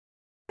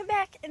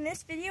back. In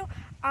this video,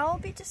 I'll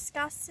be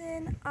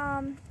discussing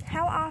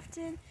how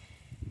often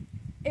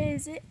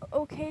is it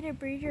okay to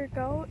breed your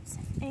goats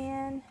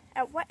and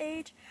at what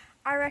age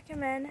I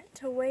recommend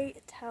to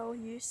wait till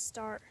you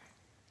start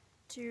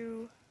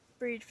to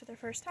breed for the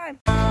first time.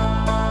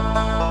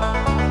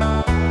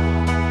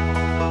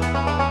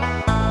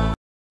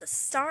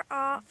 Start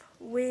off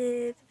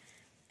with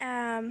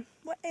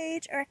what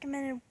age I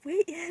recommend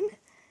waiting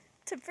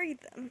to breed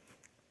them.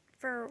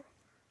 For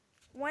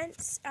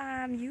once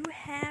you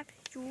have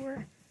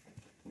your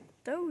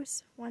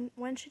does,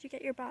 when should you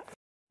get your buck?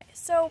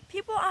 So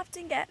people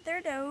often get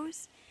their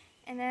does,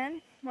 and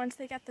then once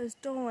they get those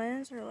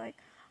dolens, they're like,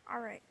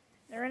 alright,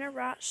 they're in a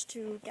rush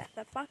to get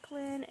the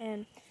buckling,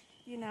 and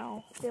you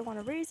know, they want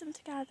to raise them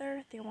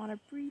together, they want to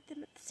breed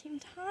them at the same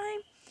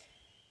time.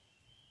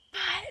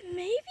 But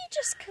maybe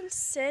just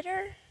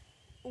consider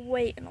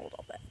waiting a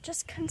little bit.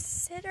 Just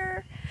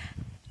consider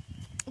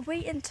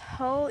wait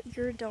until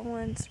your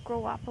dolens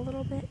grow up a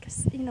little bit,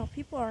 because you know,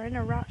 people are in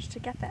a rush to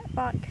get that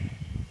buck,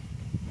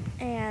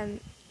 and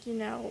you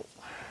know,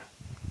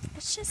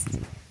 it's just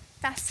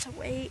best to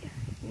wait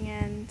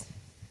and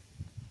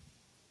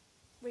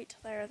wait till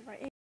they're the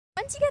right age.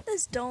 Once you get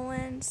those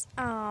dolens,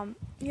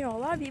 you know, a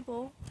lot of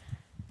people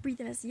breed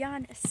them as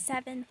young as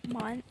 7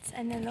 months,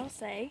 and then they'll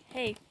say,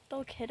 hey,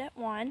 they'll kid at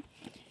 1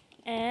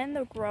 and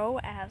they'll grow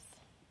as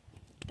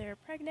they're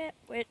pregnant,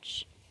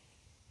 which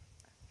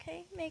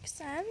okay, makes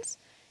sense,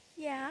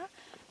 yeah,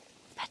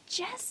 but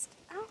just,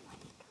 oh my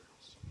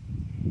gosh,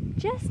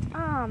 just,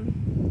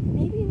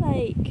 maybe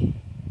like,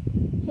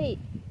 hey,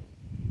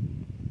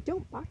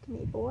 don't buck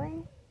me, boy.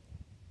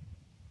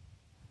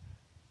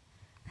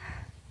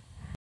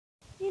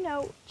 You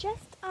know,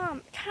 just,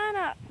 kind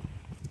of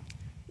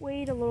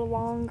wait a little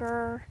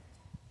longer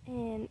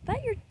and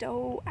let your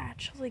doe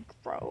actually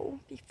grow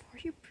before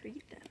you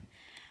breed them.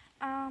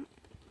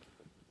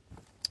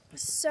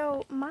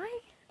 So my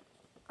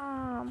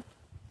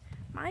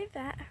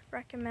vet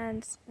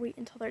recommends wait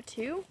until they're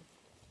 2,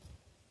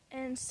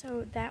 and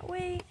so that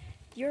way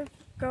your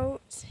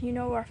goats, you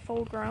know, are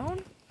full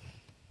grown,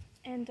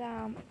 and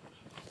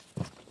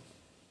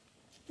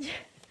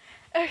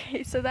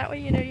okay, so that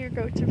way you know your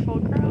goats are full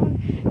grown,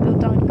 they're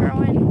done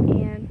growing,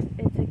 and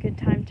it's a good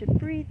time to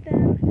breed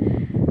them.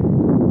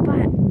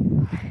 But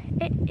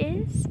it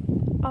is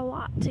a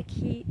lot to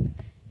keep,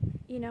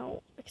 you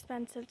know,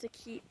 expensive to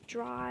keep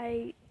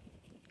dry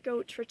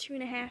goats for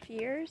 2.5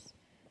 years,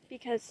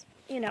 because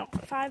you know,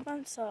 5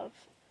 months of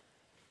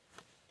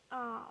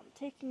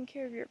taking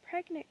care of your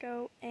pregnant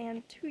goat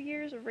and 2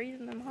 years of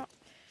raising them up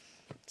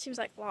seems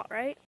like a lot,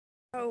 right?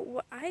 So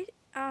what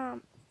at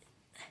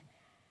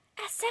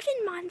 7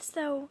 months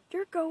though,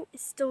 your goat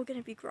is still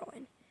gonna be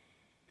growing.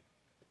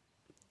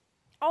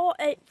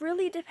 It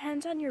really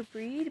depends on your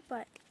breed,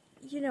 but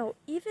you know,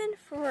 even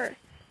for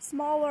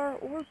smaller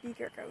or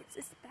bigger goats,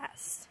 it's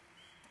best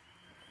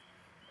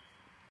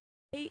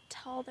wait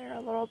till they're a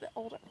little bit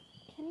older.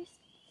 Can you?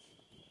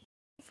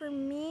 For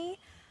me,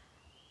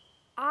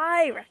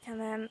 I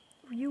recommend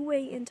you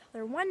wait until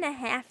they're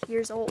 1.5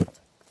 years old.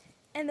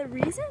 And the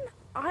reason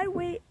I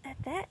wait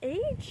at that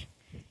age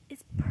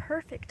is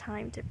perfect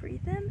time to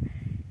breed them,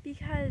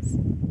 because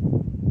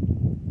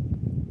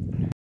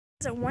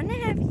at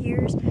 1.5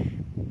 years,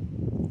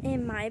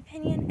 in my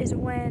opinion, is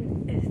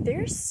when if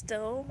they're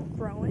still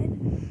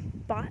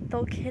growing, but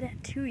they'll kid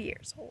at 2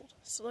 years old.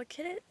 So they'll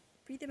kid it,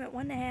 breed them at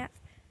 1.5,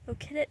 they'll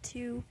kid at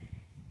 2,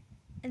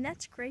 and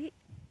that's great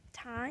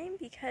time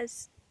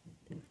because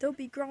they'll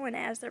be growing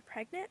as they're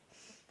pregnant,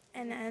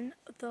 and then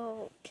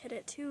they'll kid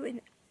at 2.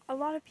 And a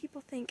lot of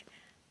people think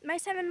my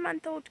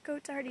 7-month-old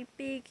goat's already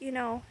big, you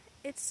know,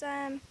 it's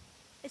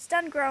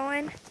done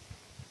growing.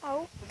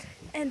 Oh,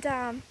 and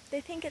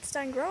they think it's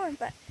done growing,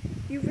 but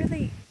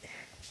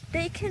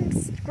they can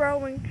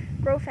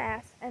grow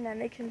fast, and then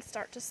they can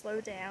start to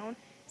slow down,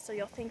 so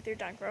you'll think they're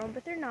done growing,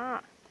 but they're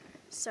not.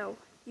 So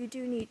you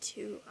do need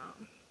to,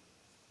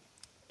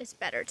 it's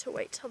better to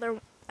wait till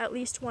they're at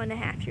least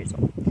 1.5 years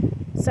old.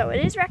 So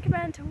it is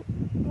recommended to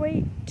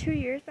wait 2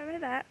 years by my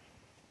vet,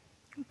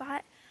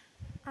 but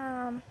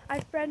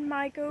I've bred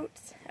my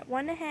goats at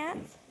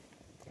 1.5,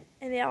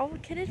 and they all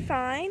kidded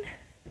fine.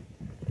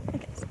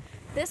 Okay, so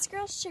this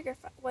girl's sugar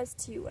was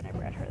 2 when I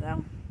bred her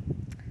though,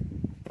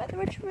 but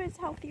which was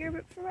healthier,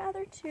 but for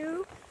rather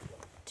two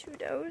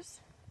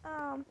does,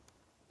 oh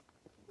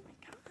my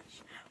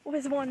gosh,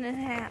 was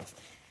 1.5,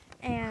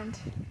 and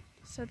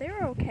so they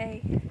were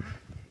okay.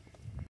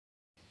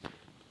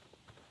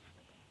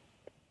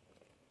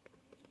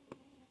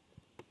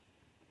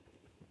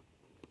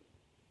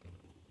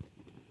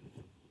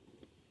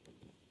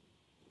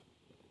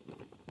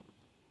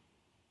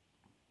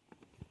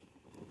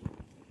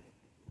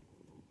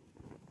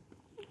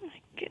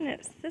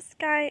 Goodness, this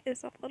guy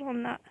is a little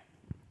nut.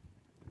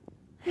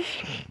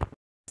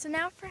 So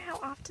now for how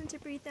often to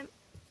breed them,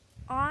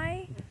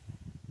 I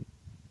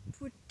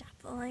would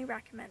definitely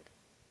recommend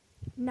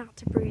not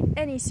to breed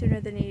any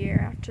sooner than a year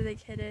after they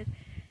kidded.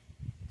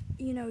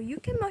 You know, you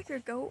can milk your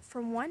goat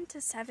from 1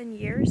 to 7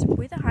 years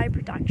with a high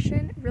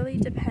production, really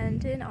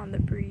dependent on the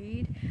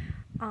breed.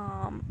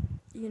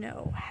 you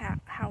know,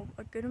 how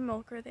a good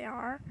milker they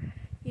are.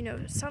 You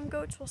know, some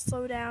goats will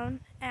slow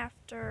down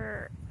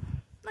after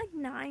like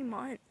 9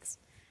 months.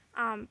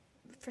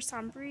 For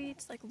some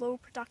breeds, like low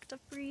productive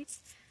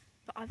breeds,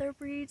 but other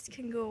breeds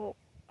can go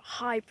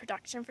high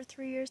production for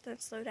 3 years, then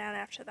slow down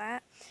after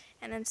that.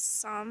 And then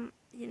some,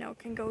 you know,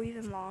 can go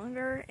even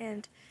longer.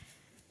 And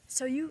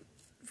so you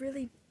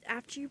really,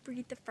 after you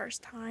breed the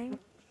first time,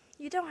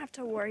 you don't have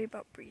to worry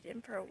about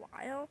breeding for a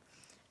while.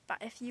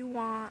 But if you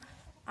want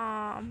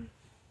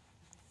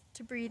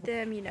to breed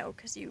them, you know,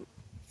 because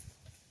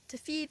to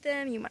feed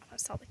them, you might want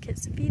to sell the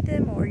kids to feed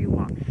them, or you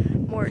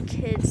want more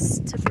kids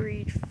to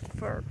breed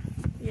for,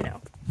 you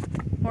know,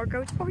 more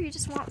goats, or you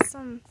just want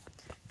some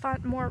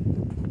more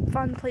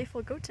fun,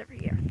 playful goats every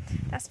year.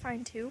 That's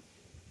fine too.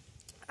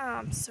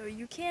 So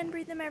you can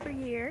breed them every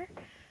year,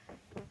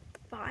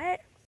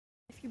 but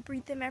if you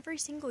breed them every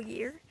single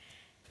year,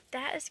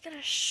 that is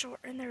gonna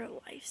shorten their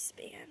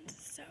lifespan.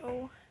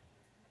 So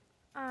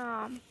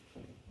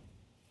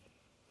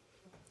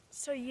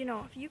you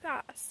know, if you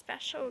got a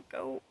special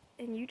goat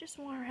and you just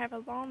want her to have a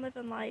long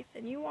living life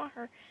and you want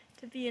her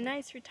to be a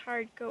nice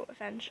retired goat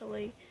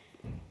eventually,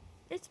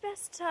 it's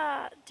best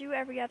to do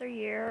every other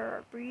year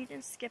or breed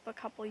and skip a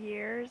couple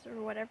years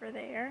or whatever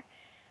there.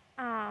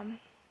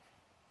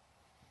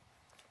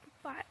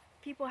 But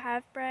people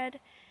have bred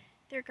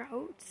their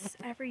goats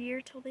every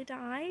year till they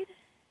died,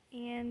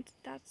 and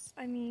that's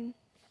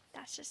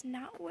just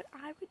not what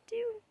I would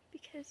do,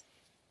 because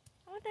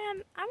I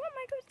want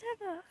my goats to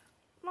have a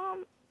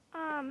long,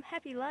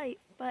 happy life,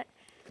 but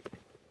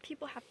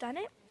people have done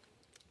it.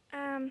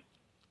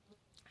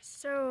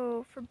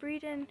 So for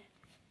breeding,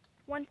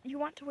 you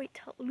want to wait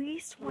till at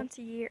least once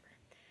a year.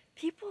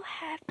 People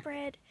have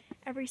bred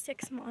every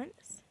 6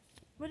 months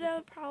without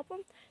a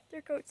problem.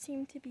 Their goats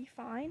seem to be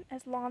fine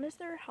as long as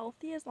they're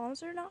healthy, as long as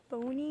they're not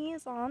bony,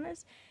 as long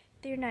as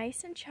they're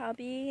nice and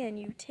chubby and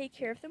you take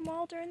care of them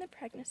well during the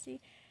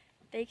pregnancy.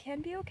 They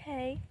can be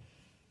okay,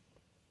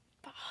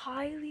 but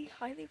highly,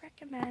 highly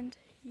recommend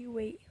you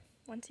wait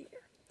once a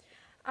year.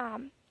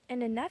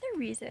 And another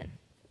reason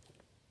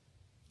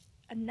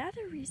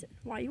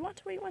why you want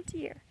to wait once a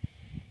year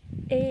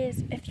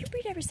is if you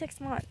breed every 6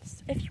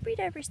 months, if you breed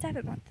every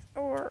 7 months,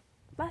 or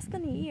less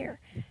than a year,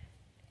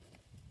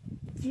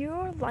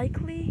 you're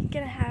likely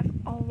gonna have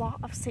a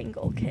lot of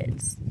single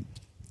kids,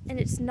 and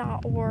it's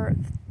not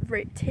worth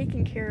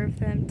taking care of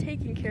them,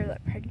 taking care of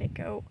that pregnant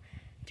goat,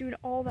 doing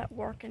all that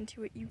work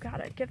into it. You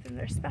gotta give them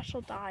their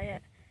special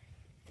diet,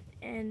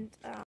 and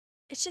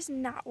it's just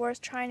not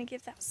worth trying to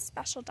give that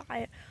special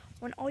diet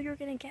when all you're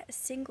gonna get is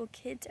single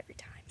kids every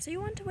time. So you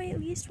want to wait at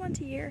least once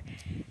a year.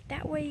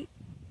 That way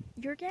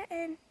you're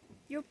getting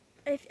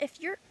if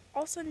you're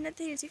also, another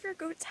thing is, if your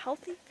goat's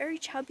healthy, very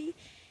chubby,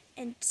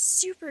 and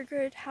super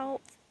good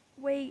health,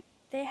 weight,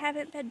 they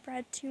haven't been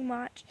bred too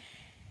much,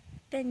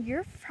 then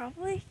you're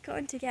probably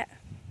going to get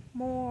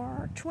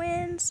more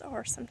twins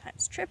or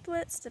sometimes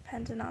triplets,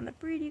 depending on the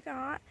breed you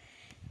got,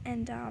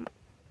 and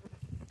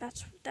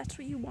that's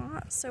what you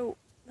want. So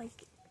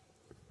like,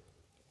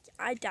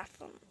 I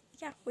definitely,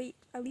 wait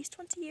at least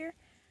once a year,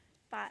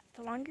 but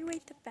the longer you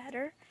wait, the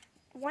better.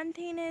 One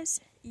thing is,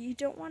 you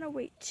don't want to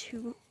wait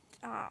too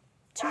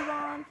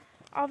long,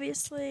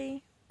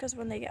 obviously, because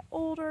when they get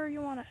older,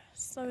 you want to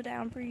slow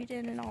down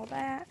breeding and all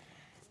that.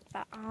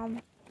 But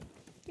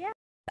yeah,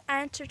 the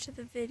answer to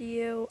the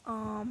video,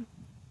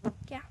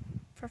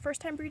 for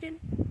first time breeding,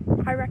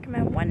 I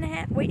recommend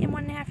waiting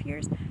 1.5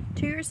 years.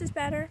 2 years is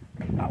better,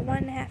 about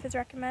 1.5 is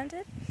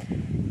recommended.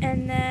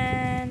 And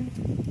then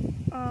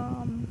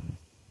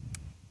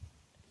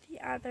the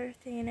other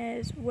thing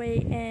is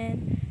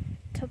waiting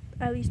till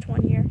at least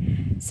 1 year.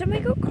 So my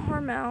goat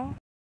Carmel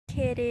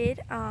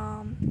kidded,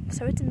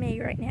 so it's May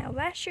right now.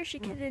 Last year she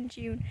kidded in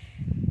June.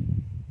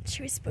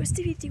 She was supposed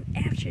to be due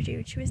after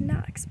June. She was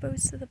not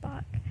exposed to the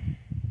buck.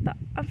 But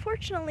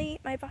unfortunately,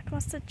 my buck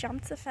must have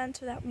jumped the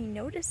fence without me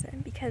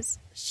noticing, because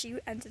she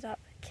ended up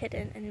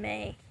kidding in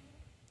May.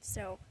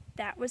 So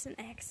that was an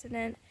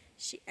accident.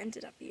 She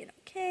ended up being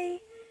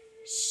okay.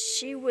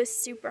 She was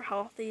super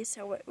healthy,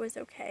 so it was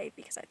okay,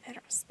 because I fed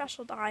her a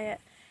special diet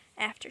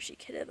after she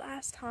kidded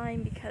last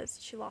time, because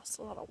she lost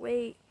a lot of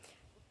weight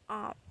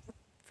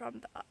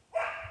from the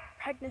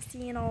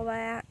pregnancy and all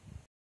that.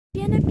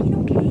 She ended up being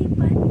okay,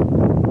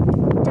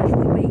 but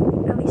definitely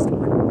wait at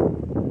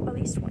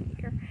least one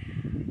year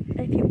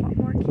if you want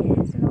more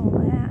kids and all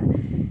that.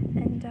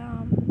 And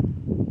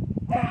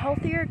the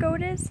healthier a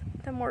goat is,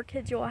 the more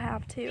kids you'll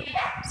have too.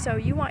 So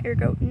you want your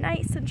goat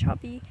nice and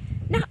chubby,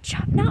 not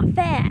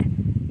fat,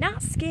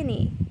 not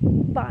skinny,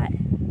 but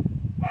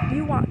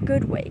you want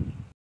good weight.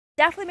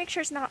 Definitely make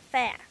sure it's not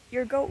fat.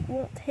 Your goat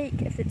won't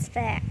take if it's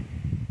fat.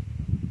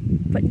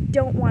 But you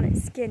don't want it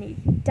skinny.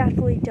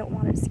 Definitely don't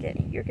want it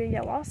skinny. You're going to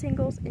get a lot of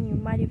singles, and you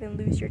might even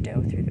lose your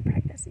doe through the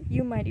pregnancy.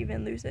 You might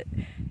even lose it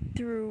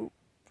through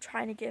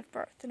trying to give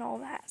birth and all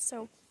that.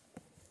 So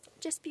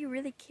just be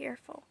really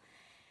careful.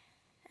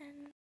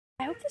 And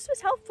I hope this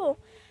was helpful.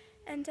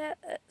 And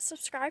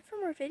subscribe for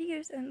more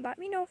videos, and let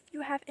me know if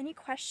you have any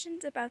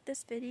questions about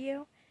this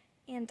video.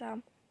 And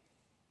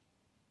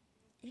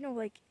you know,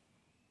 like,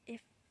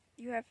 if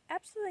you have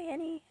absolutely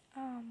any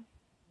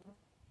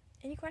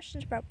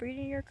questions about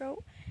breeding your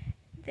goat,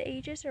 the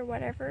ages or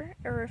whatever,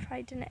 or if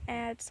I didn't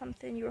add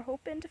something you were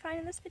hoping to find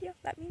in this video,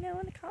 let me know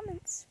in the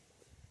comments.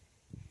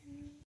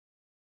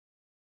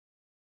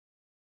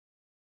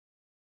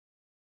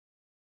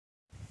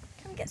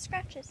 Come get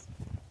scratches.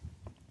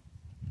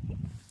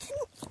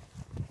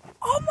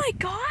 Oh my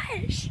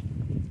gosh!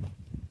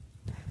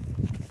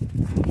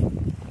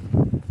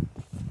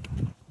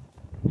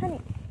 Honey,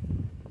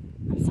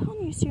 I'm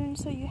selling you soon,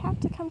 so you have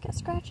to come get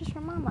scratches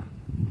from Mama.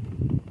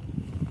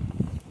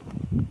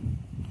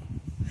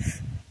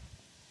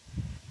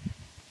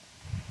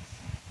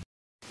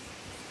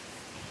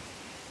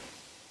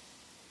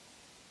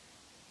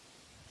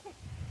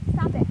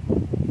 Stop it.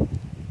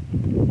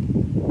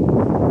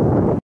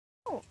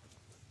 Oh,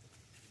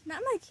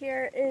 Nutmeg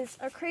here is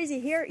a crazy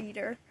hair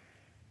eater.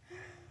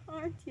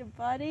 Aren't you,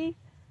 buddy?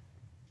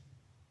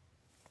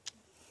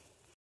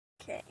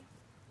 Okay.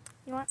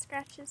 You want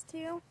scratches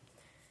too?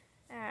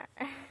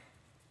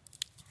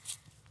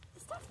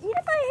 Stop eating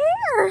my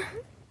hair!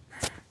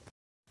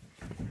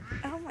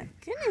 Oh my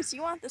goodness,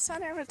 you want the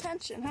center of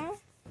attention, huh?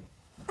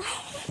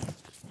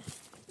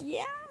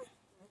 Yeah.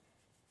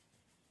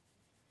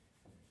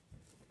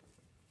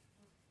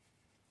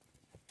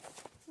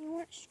 You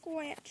want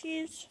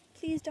scratches?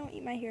 Please don't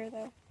eat my hair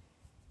though.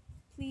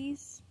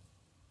 Please.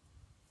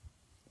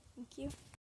 Thank you.